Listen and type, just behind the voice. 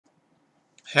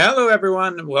Hello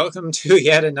everyone, welcome to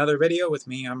yet another video with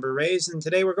me, Umber Rays, and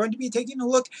today we're going to be taking a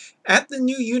look at the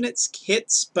new units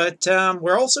kits, but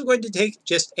we're also going to take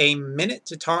just a minute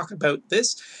to talk about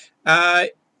this. As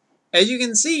you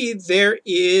can see, there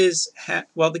is,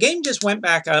 well, the game just went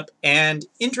back up, and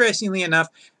interestingly enough,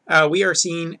 we are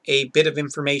seeing a bit of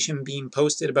information being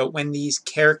posted about when these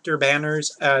character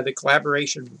banners, the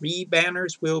collaboration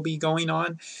re-banners, will be going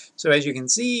on. So as you can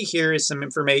see, here is some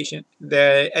information.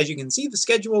 As you can see, the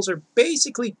schedules are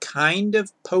basically kind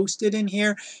of posted in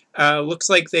here. Looks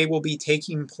like they will be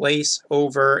taking place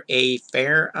over a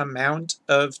fair amount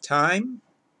of time.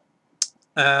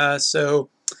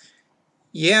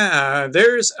 Yeah,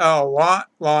 there's a lot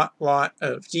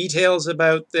of details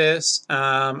about this.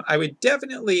 I would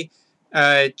definitely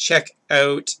check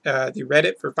out the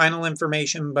Reddit for final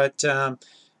information, but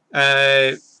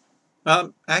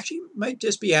actually it might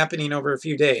just be happening over a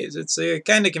few days. It's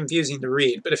kind of confusing to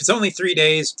read, but if it's only 3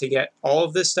 days to get all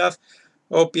of this stuff,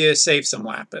 hope you save some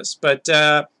Lapis. But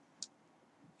yeah,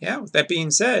 with that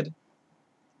being said,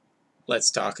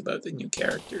 let's talk about the new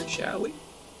characters, shall we?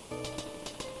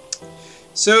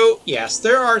 So, yes,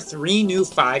 there are 3 new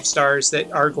 5-stars that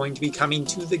are going to be coming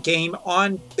to the game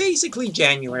on basically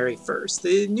January 1st.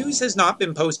 The news has not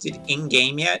been posted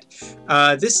in-game yet.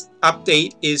 This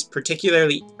update is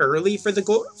particularly early for the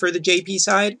JP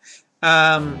side,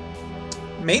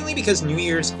 mainly because New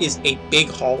Year's is a big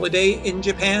holiday in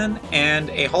Japan, and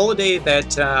a holiday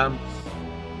that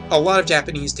a lot of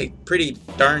Japanese take pretty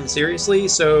darn seriously,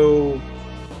 so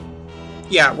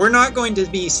yeah, we're not going to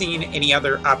be seeing any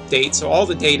other updates, so all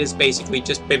the data's basically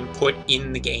just been put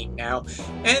in the game now,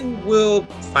 and we'll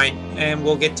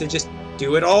get to just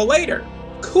do it all later.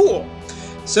 Cool.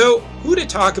 So, who to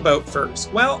talk about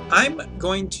first? Well, I'm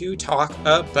going to talk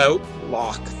about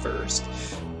Locke first.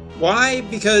 Why?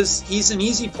 Because he's an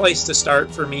easy place to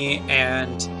start for me,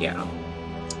 and yeah.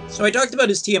 So I talked about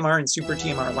his TMR and Super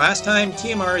TMR last time.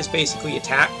 TMR is basically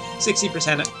attack,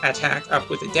 60% attack up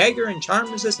with a dagger and charm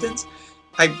resistance.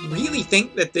 I really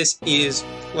think that this is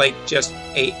like just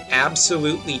a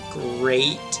absolutely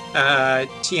great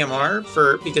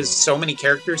TMR because so many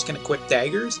characters can equip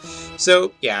daggers.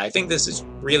 So yeah, I think this is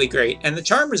really great. And the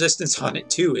charm resistance on it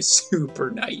too is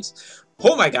super nice.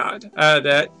 Oh my god,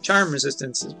 that charm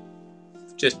resistance is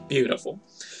just beautiful.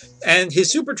 And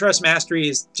his Super Trust Mastery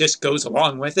just goes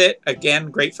along with it.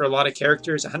 Again, great for a lot of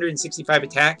characters. 165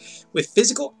 attack with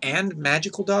physical and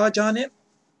magical dodge on it.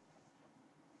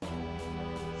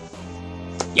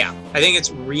 Yeah, I think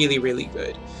it's really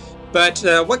good. But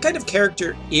what kind of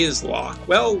character is Locke?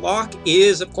 Well, Locke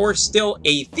is, of course, still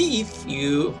a thief.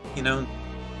 You know,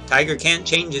 tiger can't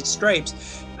change its stripes.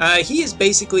 He is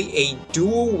basically a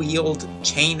dual-wield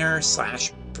chainer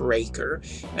 / breaker.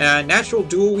 Natural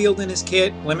dual-wield in his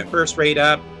kit, limit burst rate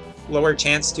up, lower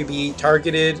chance to be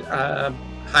targeted,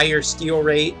 higher steal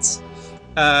rates.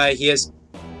 He has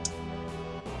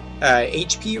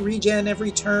HP regen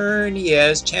every turn. He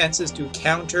has chances to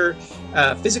counter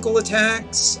physical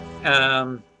attacks,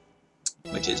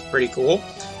 which is pretty cool.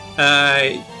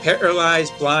 Paralyze,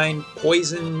 blind,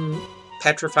 poison,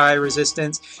 petrify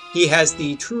resistance. He has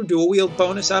the true dual wield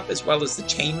bonus up as well as the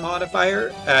chain modifier,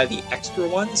 the extra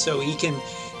one, so he can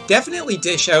definitely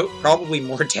dish out probably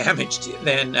more damage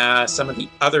than some of the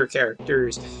other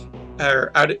characters,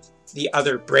 or the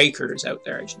other breakers out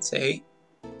there, I should say.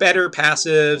 Better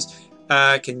passives,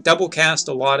 can double cast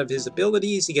a lot of his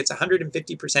abilities. He gets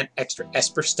 150% extra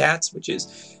Esper stats, which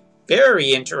is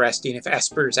very interesting if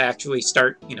Espers actually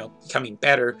start, you know, becoming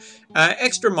better.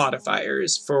 Extra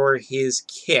modifiers for his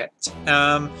kit.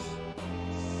 Yeah,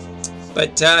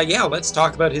 let's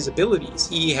talk about his abilities.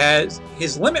 He has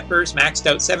his Limit Burst, maxed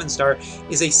out 7-star,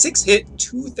 is a 6-hit,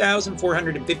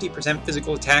 2,450%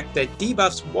 physical attack that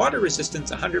debuffs water resistance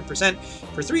 100%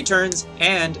 for 3 turns,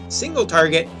 and single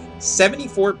target,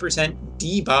 74%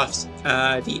 debuffs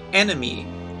the enemy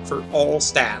for all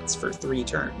stats for 3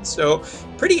 turns. So,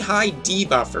 pretty high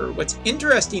debuffer. What's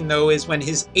interesting though is when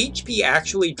his HP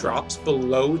actually drops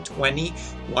below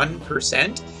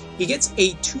 21%, he gets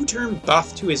a 2-turn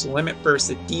buff to his Limit Burst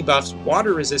that debuffs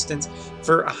water resistance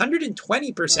for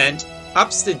 120%,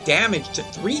 ups the damage to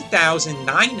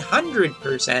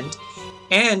 3,900%,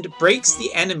 and breaks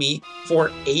the enemy for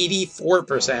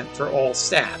 84% for all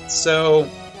stats. So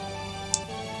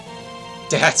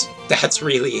that's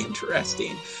really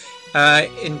interesting.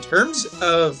 In terms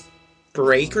of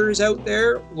breakers out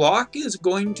there, Locke is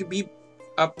going to be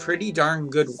a pretty darn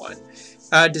good one.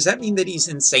 Does that mean that he's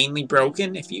insanely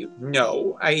broken?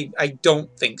 No, I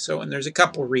don't think so, and there's a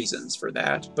couple reasons for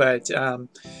that, but an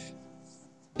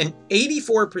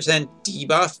 84%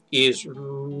 debuff is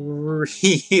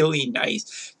really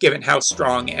nice, given how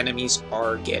strong enemies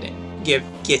are getting.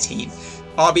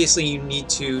 Obviously, you need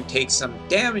to take some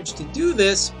damage to do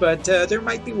this, but there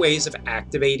might be ways of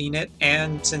activating it,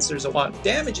 and since there's a lot of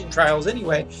damage in Trials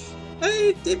anyway,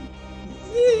 it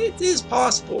is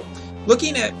possible.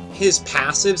 Looking at his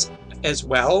passives as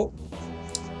well,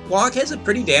 Locke has a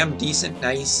pretty damn decent,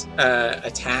 nice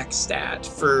attack stat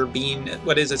for being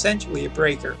what is essentially a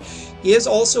breaker. He has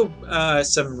also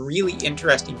some really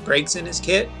interesting breaks in his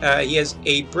kit. He has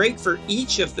a break for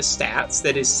each of the stats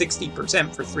that is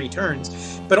 60% for 3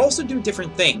 turns, but also do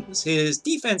different things. His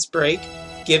defense break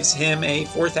gives him a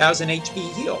 4,000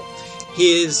 HP heal.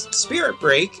 His spirit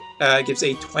break gives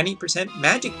a 20%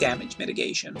 magic damage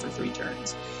mitigation for 3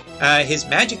 turns. His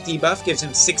magic debuff gives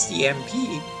him 60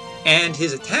 MP, and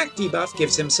his attack debuff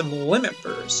gives him some limit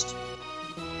burst.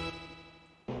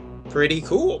 Pretty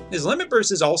cool. His limit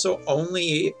burst is also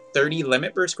only 30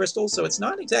 limit burst crystals, so it's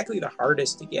not exactly the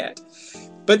hardest to get.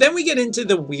 But then we get into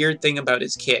the weird thing about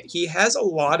his kit. He has a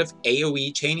lot of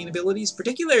AoE chaining abilities,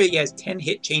 particularly he has 10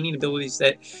 hit chaining abilities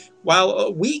that, while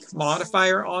a weak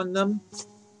modifier on them,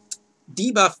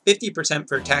 debuff 50%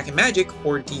 for attack and magic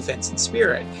or defense and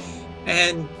spirit.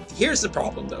 And here's the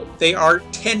problem though, they are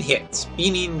 10 hits,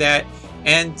 meaning that,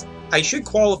 and I should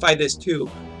qualify this too,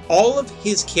 all of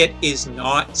his kit is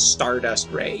not Stardust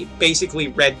Ray, basically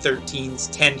Red 13's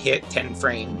 10 hit, 10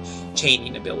 frame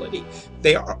chaining ability.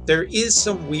 There is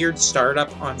some weird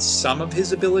startup on some of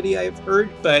his ability I've heard,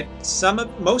 but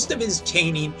most of his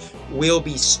chaining will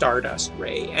be Stardust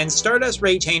Ray. And Stardust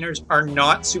Ray chainers are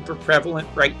not super prevalent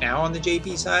right now on the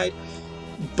JP side,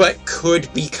 but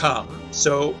could become.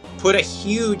 So put a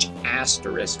huge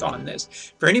asterisk on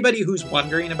this. For anybody who's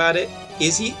wondering about it,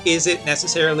 is he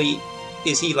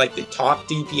like the top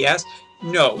DPS?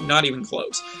 No, not even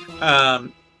close.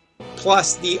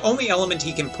 Plus, the only element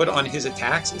he can put on his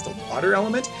attacks is the water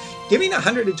element. Giving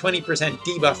 120%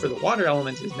 debuff for the water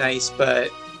element is nice,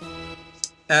 but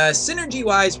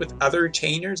synergy-wise with other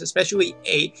chainers, especially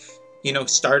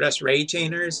Stardust Ray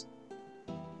chainers,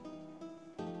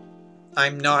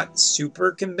 I'm not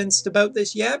super convinced about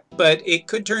this yet, but it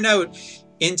could turn out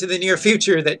into the near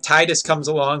future that Tidus comes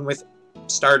along with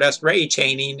Stardust Ray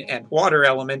chaining and water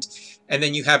element, and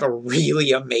then you have a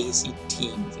really amazing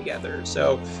team together.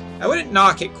 So I wouldn't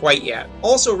knock it quite yet.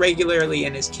 Also regularly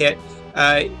in his kit,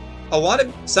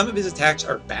 some of his attacks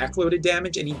are backloaded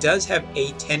damage, and he does have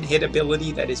a 10 hit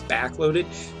ability that is backloaded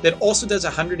that also does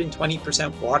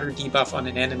 120% water debuff on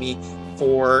an enemy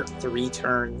for 3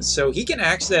 turns. So he can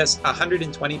access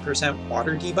 120%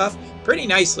 water debuff pretty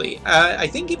nicely. I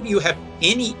think if you have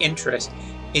any interest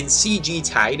in CG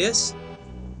Tidus,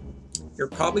 you're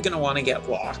probably going to want to get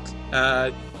Locke,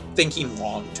 thinking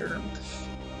long term.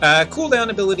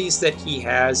 Cooldown abilities that he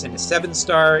has in a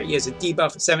 7-star, he has a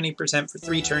debuff of 70% for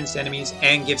 3 turns to enemies,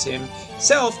 and gives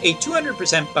himself a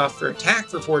 200% buff for attack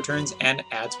for 4 turns, and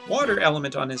adds water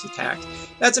element on his attack.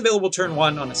 That's available turn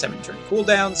 1 on a 7-turn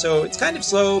cooldown, so it's kind of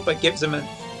slow, but gives him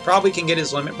probably can get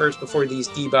his limit burst before these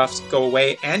debuffs go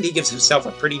away, and he gives himself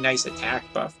a pretty nice attack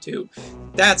buff too.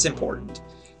 That's important.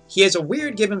 He has a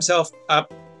weird give himself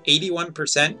up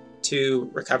 81% to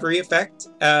recovery effect,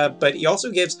 but he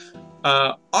also gives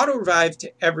auto revive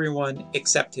to everyone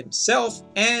except himself,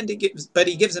 and he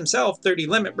gives himself 30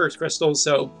 limit burst crystals.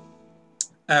 So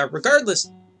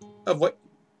regardless of what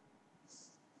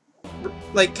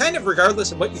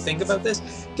you think about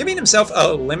this, giving himself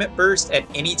a limit burst at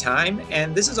any time,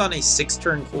 and this is on a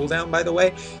 6-turn cooldown, by the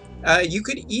way, you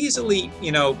could easily,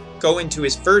 go into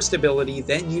his first ability,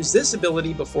 then use this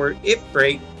ability before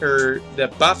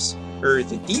the buffs or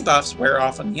the debuffs wear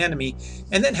off on the enemy,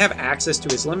 and then have access to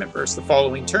his limit burst the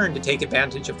following turn to take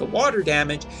advantage of the water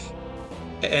damage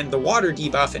and the water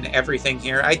debuff and everything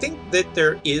here. I think that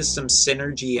there is some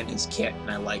synergy in his kit,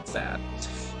 and I like that.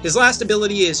 His last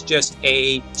ability is just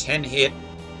a 10-hit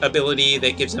ability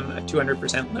that gives him a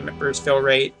 200% limit burst fill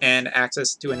rate and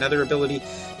access to another ability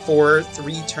for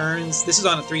 3 turns. This is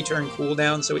on a 3-turn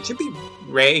cooldown, so it should be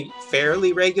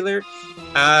fairly regular.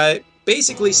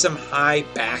 Basically some high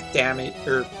back damage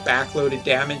or backloaded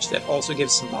damage that also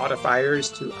gives some modifiers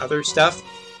to other stuff.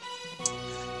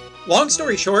 Long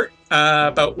story short,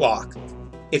 about Locke.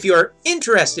 If you are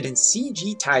interested in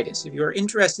CG Tidus, if you are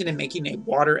interested in making a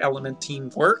water element team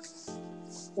work,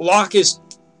 Locke is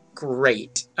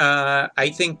great.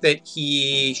 I think that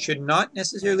he should not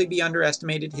necessarily be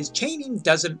underestimated. His chaining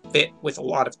doesn't fit with a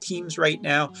lot of teams right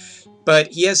now, but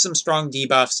he has some strong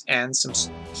debuffs and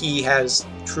he has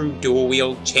true dual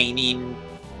wield chaining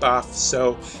buff,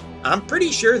 so I'm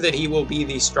pretty sure that he will be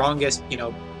the strongest,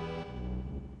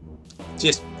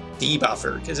 just debuff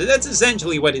her, because that's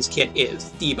essentially what his kit is,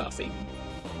 debuffing.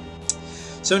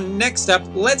 So next up,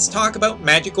 let's talk about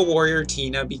Magical Warrior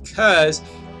Tina, because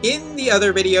in the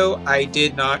other video, I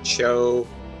did not show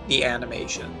the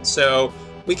animation. So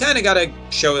we kind of got to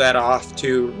show that off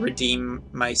to redeem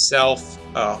myself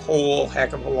a whole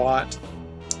heck of a lot.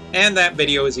 And that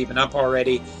video is even up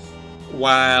already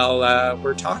while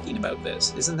we're talking about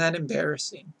this. Isn't that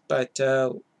embarrassing? But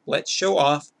let's show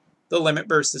off the Limit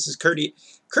Burst. This is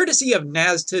courtesy of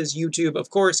Nazta's YouTube. Of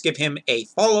course, give him a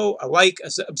follow, a like,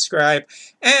 a subscribe,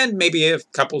 and maybe a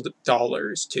couple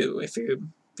dollars too, if you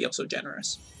feel so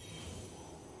generous.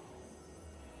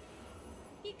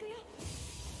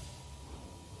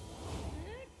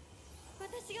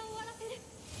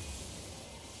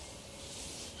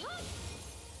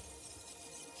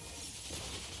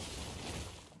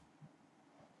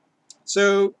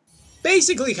 So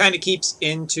basically kind of keeps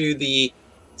into the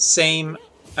same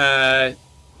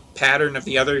pattern of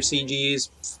the other CGs.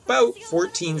 About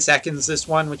 14 seconds this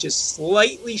one, which is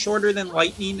slightly shorter than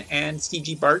Lightning and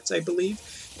CG Bart's, I believe,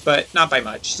 but not by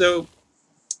much. So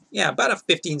yeah, about a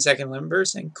 15-second Limit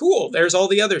Burst, and cool, there's all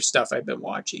the other stuff I've been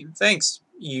watching. Thanks,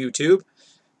 YouTube.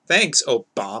 Thanks,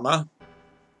 Obama.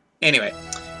 Anyway,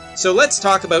 so let's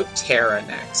talk about Terra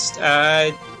next.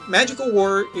 Magical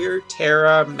Warrior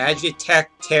Terra, Magitech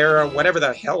Terra, whatever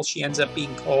the hell she ends up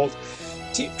being called.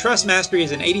 Trust Mastery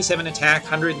is an 87 attack,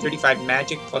 135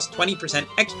 magic, plus 20%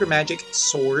 extra magic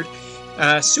sword.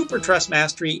 Super Trust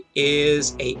Mastery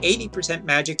is a 80%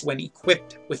 magic when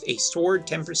equipped with a sword,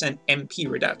 10% MP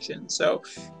reduction. So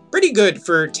pretty good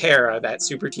for Terra, that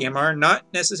Super TMR. Not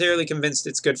necessarily convinced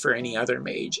it's good for any other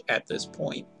mage at this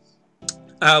point.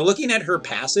 Looking at her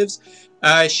passives,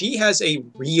 she has a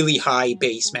really high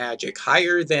base magic,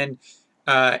 higher than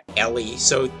Ellie,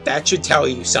 so that should tell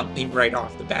you something right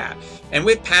off the bat. And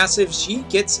with passives, she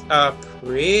gets a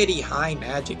pretty high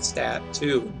magic stat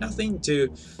too. Nothing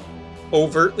to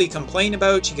overtly complain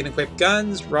about. She can equip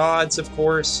guns, rods, of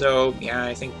course, so yeah,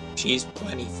 I think she's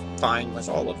plenty fine with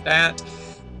all of that.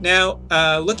 Now,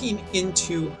 looking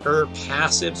into her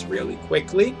passives really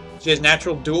quickly, she has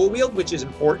natural dual wield, which is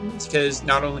important because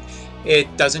not only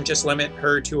it doesn't just limit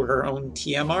her to her own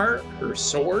TMR, her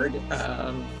sword,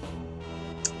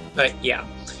 but yeah.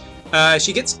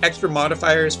 She gets extra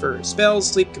modifiers for spells,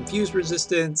 sleep, confuse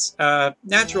resistance,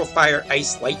 natural fire,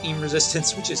 ice, lightning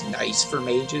resistance, which is nice for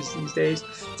mages these days,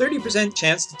 30%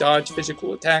 chance to dodge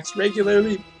physical attacks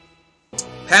regularly,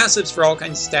 passives for all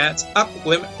kinds of stats, up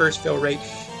Limit Burst fill rate,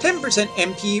 10%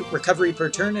 MP recovery per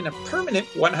turn, and a permanent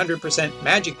 100%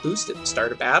 magic boost at the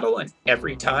start of battle and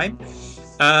every time.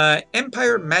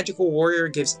 Empire Magical Warrior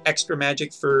gives extra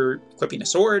magic for equipping a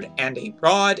sword and a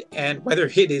rod, and whether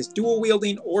it is dual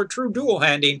wielding or true dual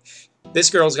handing, this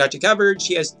girl's got you covered.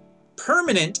 She has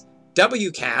permanent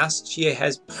W cast. She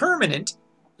has permanent,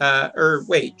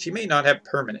 she may not have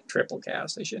permanent triple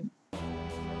cast. I shouldn't.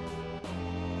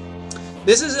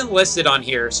 This isn't listed on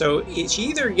here, so she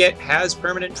either has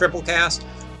permanent triple cast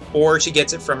or she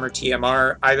gets it from her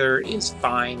TMR. Either is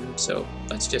fine, so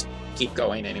let's just keep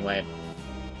going anyway.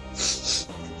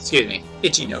 Excuse me,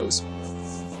 itchy nose.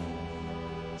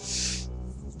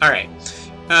 Alright.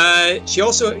 She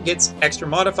also gets extra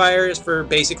modifiers for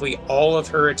basically all of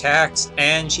her attacks,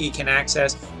 and she can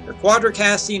access her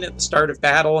quadricasting at the start of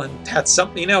battle, and that's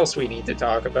something else we need to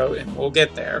talk about, and we'll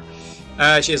get there.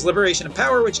 She has Liberation of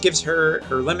Power, which gives her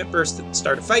her Limit Burst at the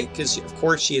start of fight, because of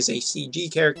course she is a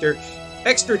CG character.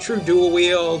 Extra True Dual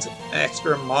Wield,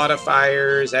 extra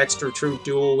modifiers, extra True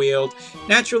Dual Wield.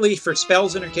 Naturally, for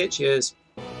spells in her kit, she has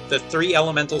the 3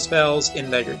 elemental spells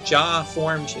in their Jaw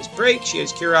form. She has Break, she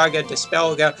has Curaga,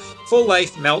 Dispelga, Full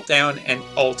Life, Meltdown, and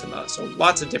Ultima. So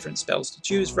lots of different spells to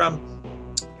choose from.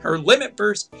 Her Limit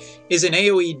Burst is an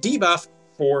AoE debuff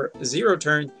for 0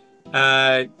 turn,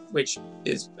 which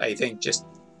is, I think, just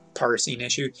parsing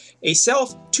issue. A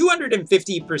self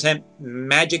 250%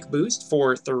 magic boost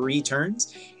for 3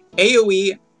 turns.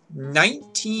 AoE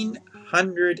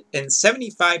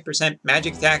 1975%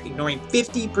 magic attack, ignoring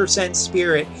 50%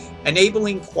 spirit,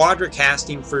 enabling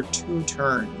quadricasting for 2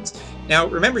 turns. Now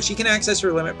remember, she can access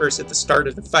her Limit Burst at the start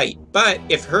of the fight, but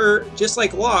if just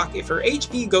like Locke, if her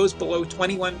HP goes below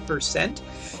 21%,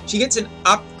 she gets an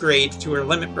upgrade to her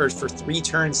Limit Burst for 3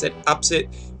 turns that ups it.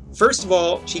 First of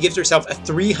all, she gives herself a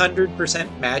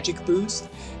 300% magic boost,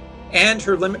 and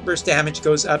her Limit Burst damage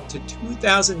goes up to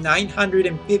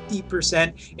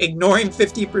 2,950%, ignoring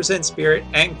 50% spirit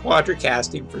and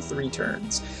quadricasting for 3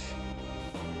 turns.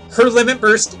 Her limit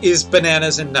burst is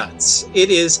bananas and nuts. It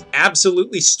is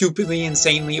absolutely stupidly,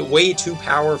 insanely, way too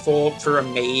powerful for a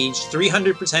mage.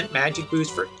 300% magic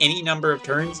boost for any number of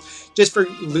turns, just for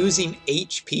losing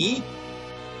HP.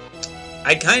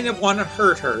 I kind of want to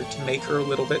hurt her to make her a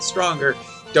little bit stronger.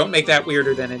 Don't make that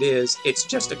weirder than it is. It's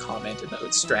just a comment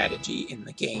about strategy in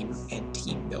the game and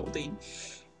team building.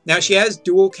 Now, she has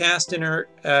dual cast in her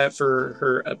for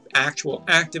her actual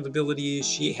active abilities.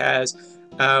 She has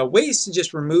ways to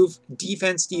just remove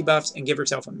defense debuffs and give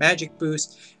herself a magic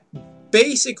boost.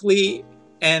 Basically,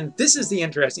 and this is the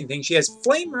interesting thing, she has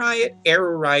Flame Riot,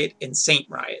 Arrow Riot, and Saint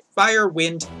Riot. Fire,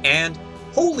 Wind, and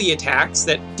Holy attacks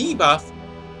that debuff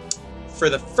for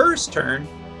the first turn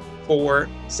for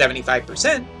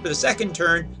 75%, for the second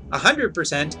turn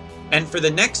 100%, and for the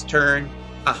next turn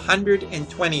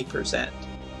 120%.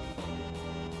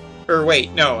 Or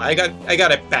wait, no, I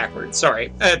got it backwards.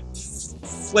 Sorry,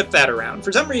 flip that around.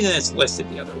 For some reason, it's listed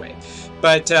the other way.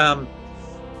 But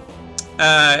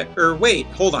or wait,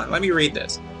 hold on. Let me read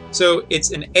this. So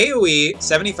it's an AOE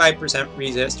 75%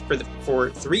 resist for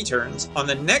 3 turns. On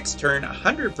the next turn,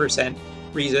 100%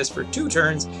 resist for 2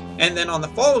 turns, and then on the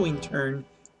following turn,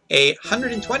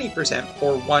 120%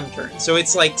 for 1 turn. So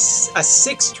it's like a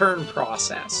 6-turn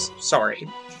process. Sorry,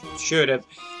 should have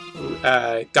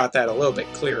got that a little bit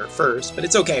clearer first, but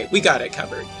it's okay. We got it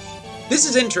covered. This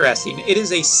is interesting. It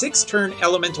is a 6-turn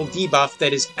elemental debuff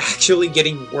that is actually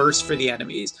getting worse for the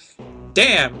enemies.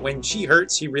 Damn, when she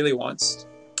hurts, she really wants.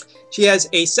 She has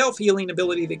a self-healing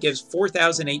ability that gives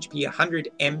 4,000 HP, 100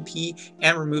 MP,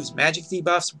 and removes magic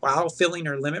debuffs while filling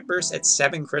her limit burst at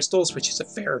 7 crystals, which is a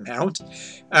fair amount.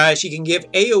 She can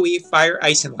give AoE fire,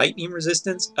 ice, and lightning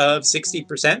resistance of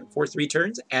 60% for 3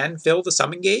 turns, and fill the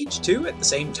summon gauge too at the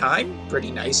same time.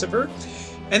 Pretty nice of her.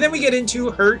 And then we get into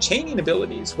her chaining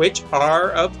abilities, which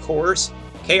are, of course,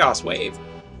 Chaos Wave.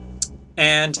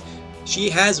 And she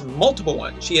has multiple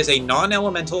ones. She has a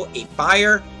non-elemental, a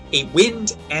fire, a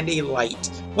wind, and a light.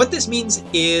 What this means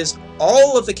is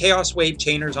all of the Chaos Wave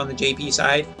chainers on the JP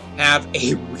side have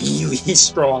a really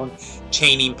strong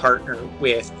chaining partner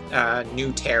with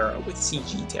new Terra, with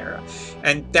CG Terra.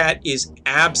 And that is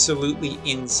absolutely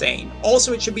insane.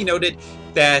 Also, it should be noted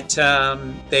that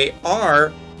they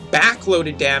are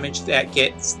backloaded damage that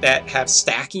have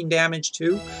stacking damage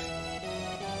too.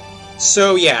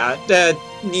 So yeah,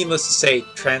 needless to say,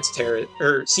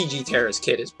 CG Terra's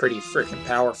kit is pretty freaking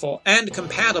powerful and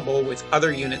compatible with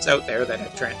other units out there that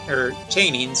have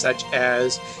chaining, such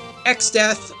as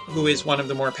X-Death, who is one of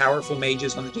the more powerful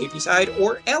mages on the JP side,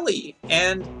 or Ellie,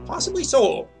 and possibly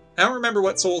Soul. I don't remember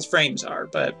what Soul's frames are,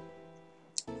 but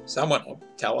someone will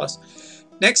tell us.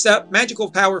 Next up, Magical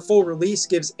Power Full Release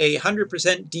gives a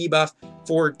 100% debuff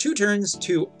for 2 turns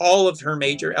to all of her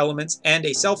major elements, and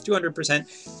a self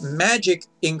 200% magic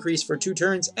increase for 2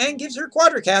 turns, and gives her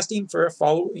quadricasting for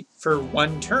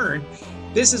 1 turn.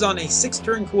 This is on a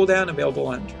 6-turn cooldown, available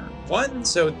on turn 1,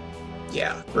 so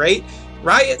yeah, great.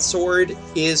 Riot Sword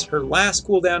is her last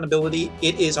cooldown ability.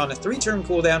 It is on a 3-turn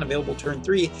cooldown, available turn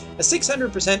 3, a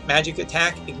 600% magic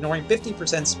attack, ignoring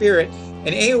 50% spirit,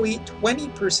 an AoE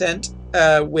 20%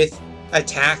 with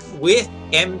attack with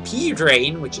MP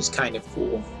drain, which is kind of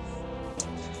cool.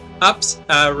 Ups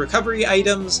recovery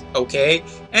items, okay,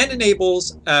 and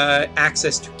enables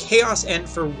access to Chaos End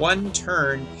for 1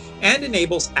 turn, and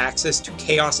enables access to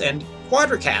Chaos End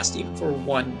quadricasting for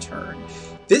 1 turn.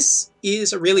 This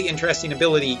is a really interesting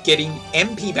ability, getting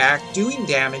MP back, doing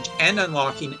damage, and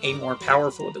unlocking a more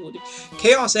powerful ability.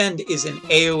 Chaos End is an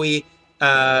AoE,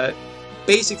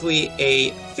 basically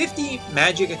a 50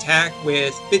 magic attack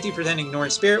with 50% ignore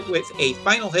spirit, with a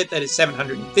final hit that is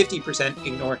 750%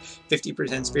 ignore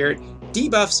 50% spirit.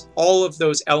 Debuffs all of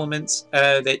those elements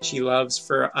that she loves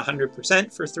for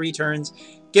 100% for 3 turns.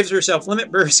 Gives herself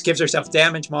limit burst, gives herself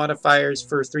damage modifiers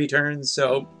for 3 turns,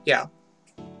 so yeah.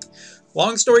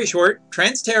 Long story short,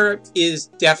 Transterra is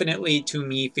definitely, to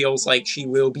me, feels like she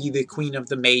will be the queen of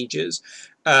the mages,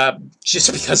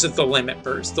 just because of the limit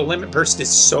burst. The limit burst is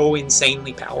so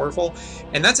insanely powerful,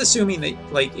 and that's assuming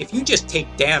that, like, if you just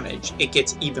take damage, it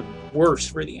gets even worse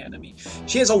for the enemy.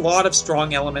 She has a lot of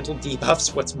strong elemental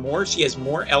debuffs. What's more, she has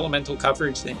more elemental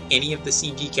coverage than any of the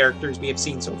CG characters we have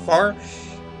seen so far.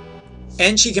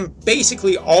 And she can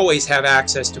basically always have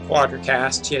access to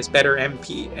quadricast. She has better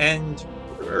MP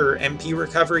or MP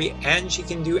recovery, and she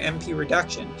can do MP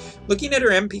reduction. Looking at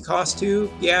her MP cost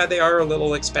too, yeah, they are a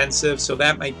little expensive, so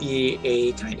that might be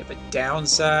a kind of a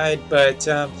downside, but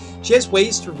she has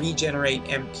ways to regenerate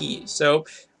MP. So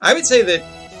I would say that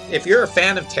if you're a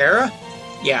fan of Terra,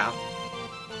 yeah,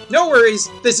 no worries,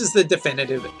 this is the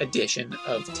definitive edition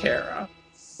of Terra.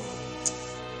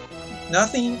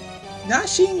 Nothing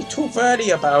nothing to worry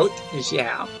about.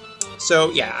 Yeah.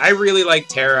 So, yeah, I really like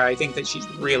Terra. I think that she's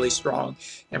really strong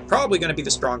and probably going to be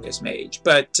the strongest mage.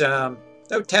 But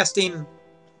without testing,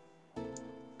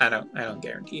 I don't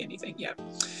guarantee anything yet.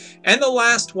 And the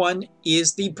last one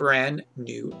is the brand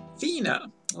new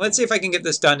Fina. Let's see if I can get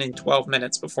this done in 12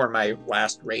 minutes before my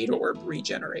last raid orb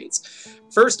regenerates.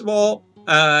 First of all,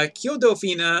 Kyoto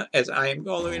Fina, as I am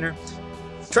calling her,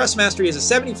 Trust Mastery is a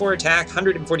 74 attack,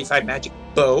 145 magic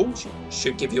bow.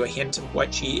 Should give you a hint of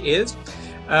what she is.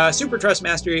 Super Trust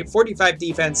Mastery, 45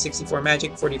 defense, 64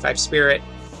 magic, 45 spirit.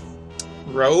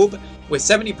 Robe with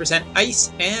 70%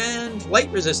 ice and light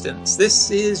resistance.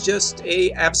 This is just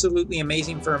absolutely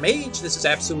amazing for a mage. This is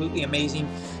absolutely amazing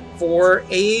for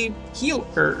a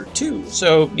healer too.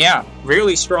 So yeah,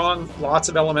 really strong, lots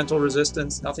of elemental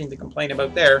resistance, nothing to complain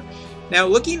about there. Now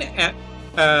looking at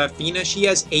Fina, she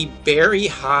has a very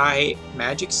high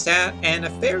magic stat and a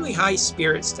fairly high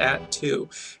spirit stat too.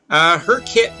 Her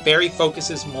kit very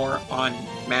focuses more on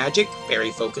magic,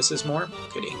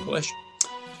 good English.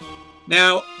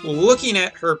 Now, looking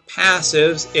at her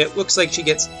passives, it looks like she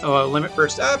gets limit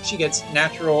burst up, she gets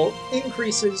natural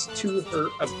increases to her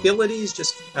abilities,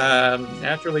 just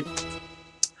naturally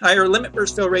higher limit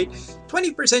burst fill rate,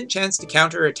 20% chance to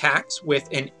counter attacks with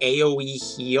an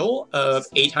AoE heal of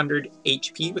 800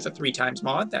 HP with a 3x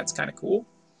mod, that's kind of cool.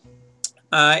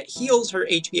 Heals her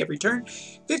HP every turn,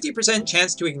 50%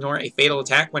 chance to ignore a fatal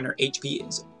attack when her HP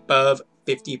is above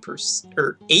 50%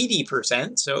 or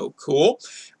 80%, so cool.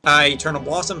 Eternal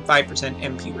Blossom, 5%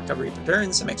 MP recovery per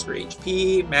turn, some extra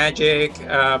HP, magic,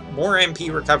 more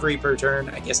MP recovery per turn.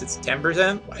 I guess it's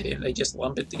 10%. Why didn't they just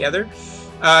lump it together?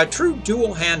 True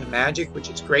dual hand magic, which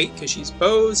is great because she's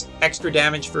bows. Extra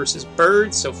damage versus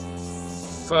birds, so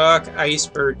fuck Ice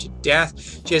Bird to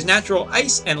death. She has natural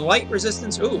ice and light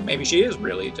resistance. Ooh, maybe she is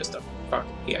really just a fuck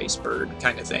the Ice Bird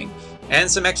kind of thing. And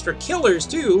some extra killers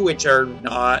too, which are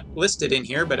not listed in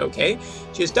here, but okay.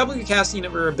 She has double casting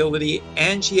of her ability,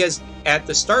 and she has, at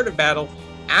the start of battle,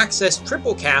 access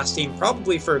triple casting,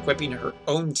 probably for equipping her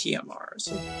own TMR,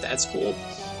 so that's cool.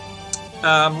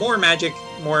 More magic,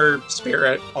 more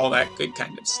spirit, all that good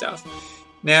kind of stuff.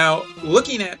 Now,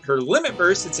 looking at her limit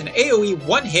burst, it's an AoE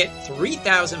one-hit,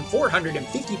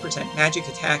 3,450% magic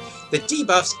attack that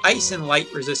debuffs ice and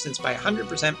light resistance by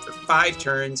 100% for 5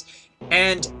 turns,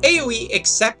 and AoE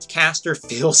except caster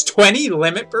fills 20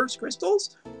 limit burst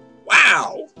crystals?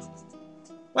 Wow!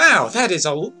 Wow, that is,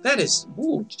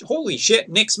 ooh, holy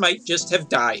shit, Nyx might just have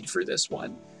died for this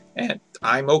one. And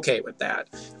I'm okay with that.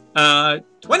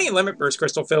 20 limit burst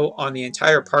crystal fill on the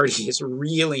entire party is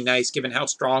really nice given how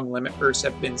strong limit bursts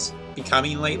have been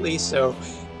becoming lately, so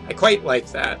I quite like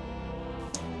that.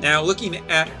 Now looking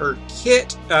at her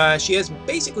kit, she has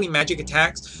basically magic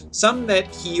attacks, some that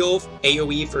heal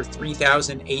AoE for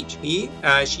 3000 HP.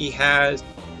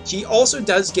 She also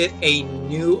does get a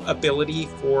new ability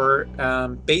for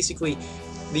basically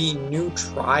the new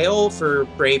trial for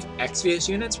Brave Exvius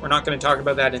units. We're not going to talk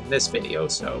about that in this video,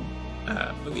 so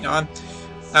moving on.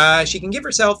 She can give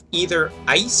herself either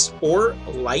ice or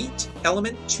light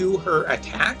element to her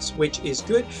attacks, which is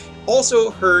good. Also,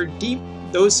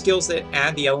 those skills that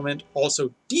add the element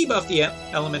also debuff the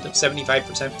element of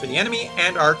 75% for the enemy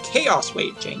and are Chaos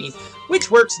Wave chaining, which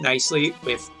works nicely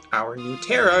with our new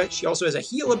Terra. She also has a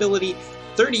heal ability,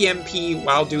 30 MP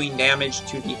while doing damage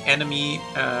to the enemy,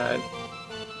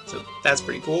 so that's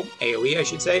pretty cool. AoE, I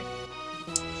should say.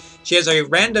 She has a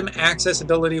random access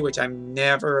ability, which I'm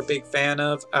never a big fan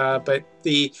of, but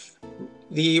the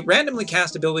randomly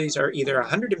cast abilities are either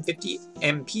 150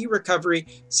 MP recovery,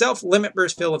 self-limit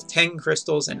burst fill of 10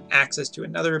 crystals, and access to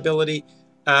another ability,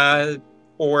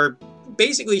 or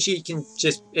basically she can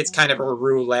just, it's kind of a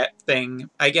roulette thing.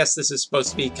 I guess this is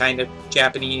supposed to be kind of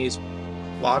Japanese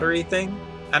lottery thing?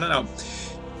 I don't know.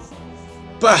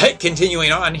 But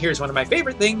continuing on, here's one of my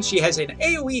favorite things. She has an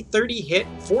AoE 30 hit,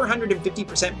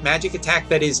 450% magic attack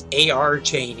that is AR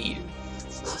chaining.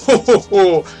 Ho ho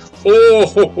ho! Oh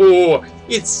ho ho!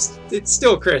 It's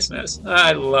still Christmas.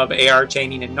 I love AR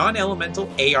chaining, and non-elemental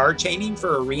AR chaining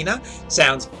for arena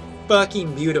sounds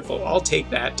fucking beautiful. I'll take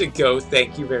that to go.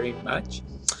 Thank you very much.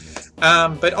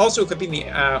 But also equipping the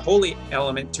holy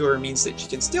element to her means that she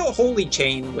can still holy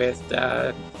chain with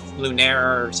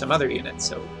Lunaire or some other units.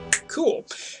 So cool.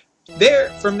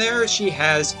 From there, she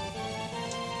has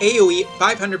AoE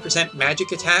 500%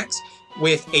 magic attacks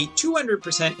with a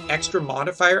 200% extra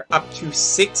modifier up to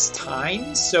 6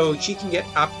 times. So she can get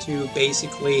up to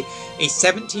basically a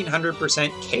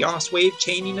 1700% Chaos Wave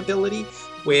chaining ability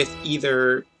with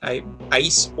either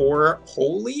ice or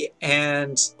holy,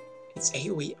 and It's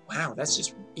AoE. Wow, that's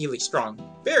just really strong.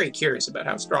 Very curious about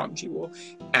how strong she will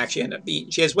actually end up being.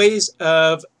 She has ways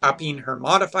of upping her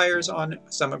modifiers on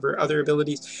some of her other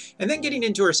abilities. And then getting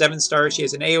into her 7-star, she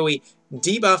has an AoE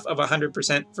debuff of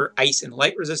 100% for ice and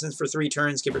light resistance for 3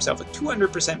 turns, give herself a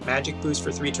 200% magic boost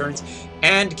for 3 turns,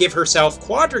 and give herself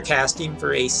quadricasting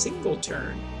for a single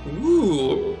turn.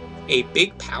 Ooh, a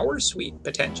big power sweep,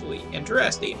 potentially.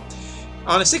 Interesting.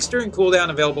 On a 6-turn cooldown,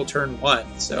 available turn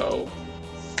 1, so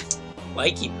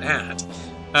liking that.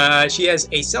 She has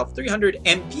a self 300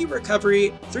 MP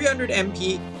recovery, 300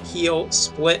 MP heal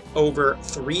split over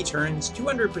 3 turns,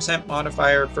 200%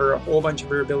 modifier for a whole bunch of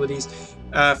her abilities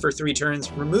for 3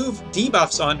 turns, remove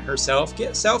debuffs on herself,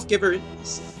 self gives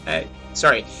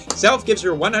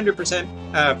her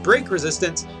 100% break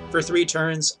resistance for 3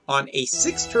 turns on a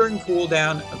 6-turn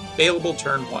cooldown, available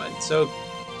turn 1. So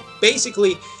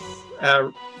basically,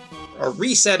 a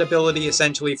reset ability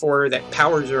essentially for her that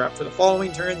powers her up for the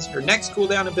following turns. Her next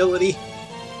cooldown ability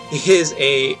is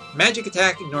a magic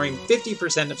attack ignoring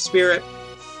 50% of spirit,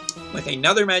 with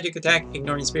another magic attack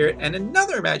ignoring spirit and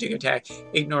another magic attack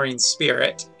ignoring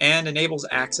spirit, and enables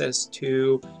access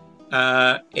to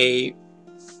a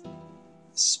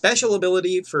special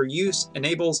ability for use,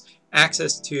 enables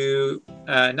access to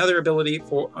another ability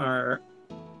for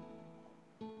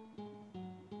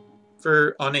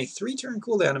on a 3-turn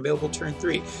cooldown, available turn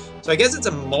 3. So I guess it's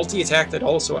a multi-attack that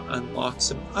also unlocks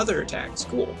some other attacks.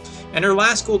 Cool. And her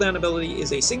last cooldown ability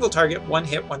is a single target,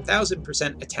 1-hit,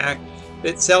 1000% attack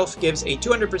that itself gives a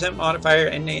 200% modifier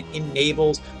and it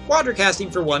enables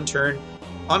quadricasting for 1 turn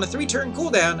on a 3-turn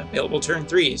cooldown, available turn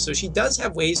 3. So she does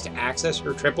have ways to access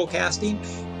her triple casting,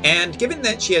 and given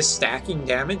that she has stacking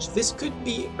damage, this could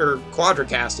be, or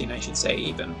quadricasting I should say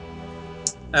even,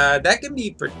 that can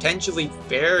be potentially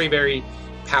very, very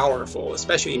powerful,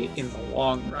 especially in the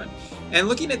long run. And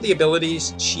looking at the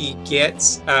abilities she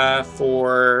gets that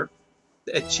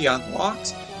she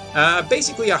unlocks,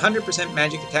 basically 100%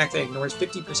 magic attack that ignores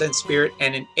 50% spirit,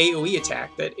 and an AoE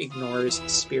attack that ignores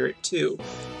spirit too.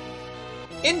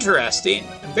 Interesting.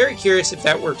 I'm very curious if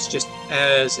that works just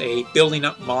as a building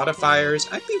up modifiers.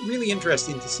 I'd be really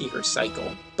interested to see her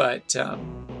cycle, but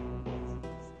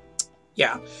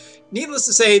yeah. Needless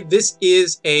to say, this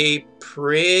is a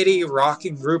pretty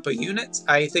rocking group of units.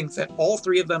 I think that all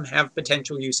 3 of them have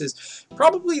potential uses.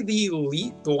 Probably the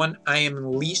one I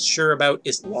am least sure about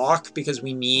is Locke, because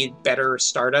we need better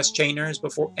Stardust Chainers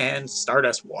and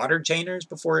Stardust Water Chainers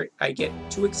before I get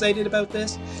too excited about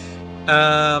this.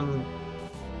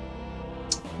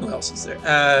 Who else is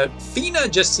there? Fina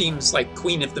just seems like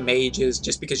Queen of the Mages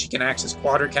just because she can access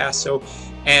Quadricast,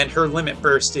 and her Limit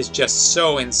Burst is just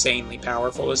so insanely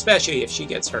powerful, especially if she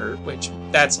gets hurt, which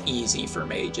that's easy for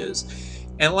mages.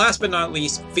 And last but not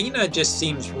least, Fina just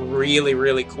seems really,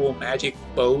 really cool magic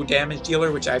bow damage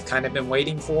dealer, which I've kind of been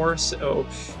waiting for. So,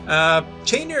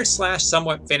 Chainer /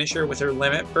 somewhat finisher with her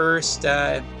Limit Burst,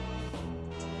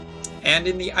 and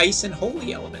in the ice and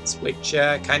holy elements, which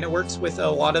kind of works with a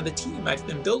lot of the team I've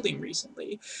been building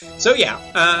recently. So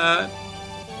yeah,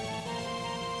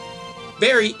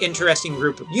 very interesting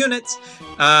group of units.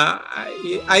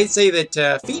 I'd say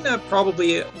that Fina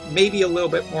probably maybe a little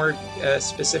bit more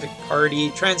specific party.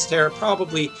 Trans-Terra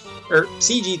probably, or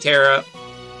CG Terra,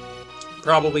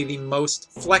 probably the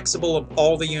most flexible of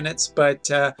all the units, but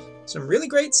some really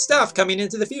great stuff coming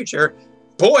into the future.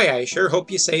 Boy, I sure hope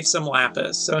you save some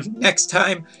Lapis. So next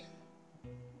time,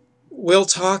 we'll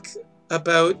talk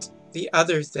about the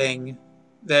other thing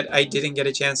that I didn't get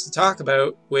a chance to talk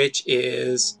about, which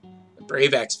is the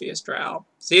Brave Exvius Drow.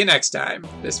 See you next time.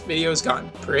 This video's gone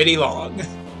pretty long.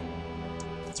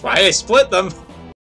 That's why I split them.